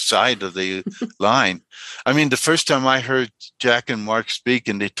the other side of the line. I mean, the first time I heard Jack and Mark speak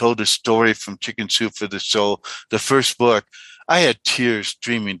and they told a story from Chicken Soup for the Soul, the first book, I had tears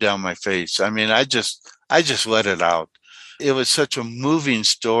streaming down my face. I mean, I just let it out. It was such a moving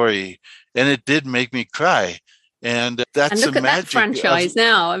story, and it did make me cry. And that's and look at that franchise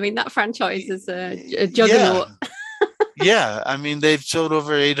now. I mean, that franchise is a juggernaut. Yeah. I mean, they've sold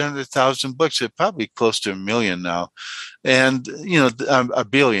over 800,000 books. They're probably close to 1 million now. And, 1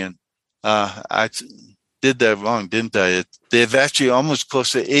 billion. I did that wrong, didn't I? They've actually almost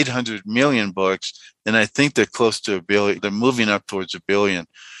close to 800 million books. And I think they're close to 1 billion. They're moving up towards 1 billion.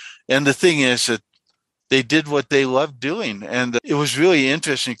 And the thing is that they did what they loved doing. And it was really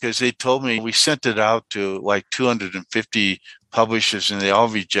interesting because they told me we sent it out to like 250 publishers and they all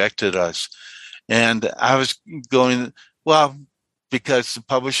rejected us. And I was going, well, because the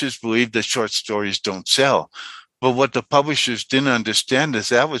publishers believe that short stories don't sell. But what the publishers didn't understand is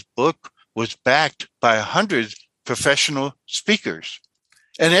that book was backed by 100 professional speakers.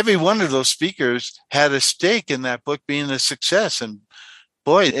 And every one of those speakers had a stake in that book being a success. And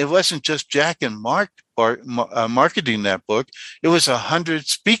boy, it wasn't just Jack and Mark marketing that book. It was 100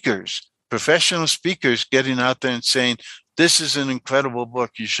 speakers, professional speakers getting out there and saying, this is an incredible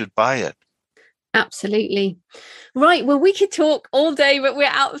book. You should buy it. Absolutely. Right. Well, we could talk all day, but we're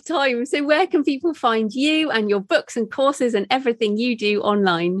out of time. So where can people find you and your books and courses and everything you do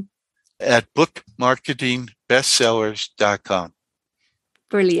online? At bookmarketingbestsellers.com.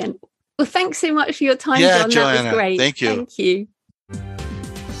 Brilliant. Well, thanks so much for your time, Yeah, John. Joanna, That was great. Thank you. Thank you.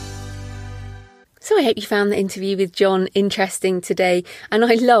 So I hope you found the interview with John interesting today, and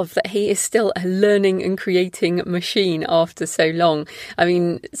I love that he is still a learning and creating machine after so long. I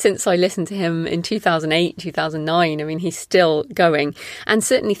mean, since I listened to him in 2008, 2009, I mean, he's still going, and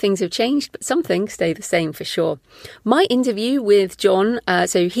certainly things have changed, but some things stay the same for sure. My interview with John,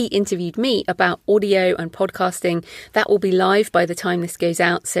 so he interviewed me about audio and podcasting, that will be live by the time this goes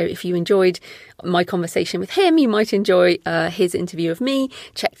out. So if you enjoyed my conversation with him, you might enjoy his interview of me.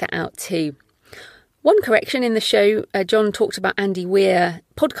 Check that out too. One correction in the show, John talked about Andy Weir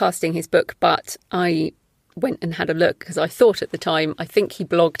podcasting his book, but I went and had a look because I thought at the time, I think he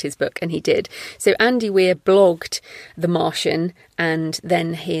blogged his book, and he did. So Andy Weir blogged The Martian, and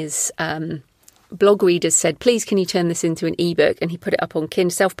then his blog readers said, please can you turn this into an ebook? And he put it up on Kindle,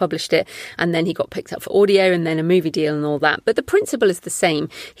 self-published it, and then he got picked up for audio and then a movie deal and all that. But the principle is the same.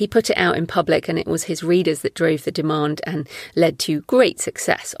 He put it out in public, and it was his readers that drove the demand and led to great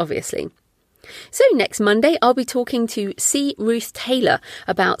success, obviously. So next Monday, I'll be talking to C. Ruth Taylor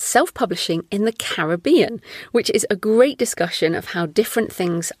about self-publishing in the Caribbean, which is a great discussion of how different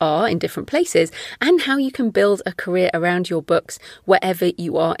things are in different places and how you can build a career around your books wherever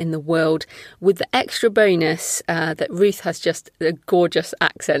you are in the world, with the extra bonus that Ruth has just a gorgeous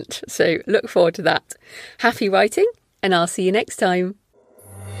accent. So look forward to that. Happy writing, and I'll see you next time.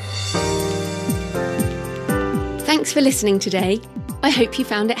 Thanks for listening today. I hope you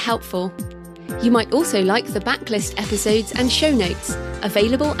found it helpful. You might also like the backlist episodes and show notes,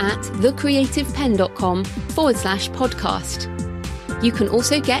 available at thecreativepenn.com/podcast. You can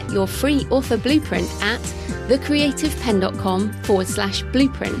also get your free author blueprint at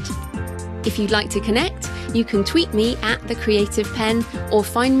thecreativepenn.com/blueprint. If you'd like to connect, you can tweet me at The Creative Penn or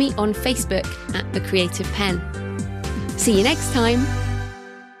find me on Facebook at The Creative Penn. See you next time.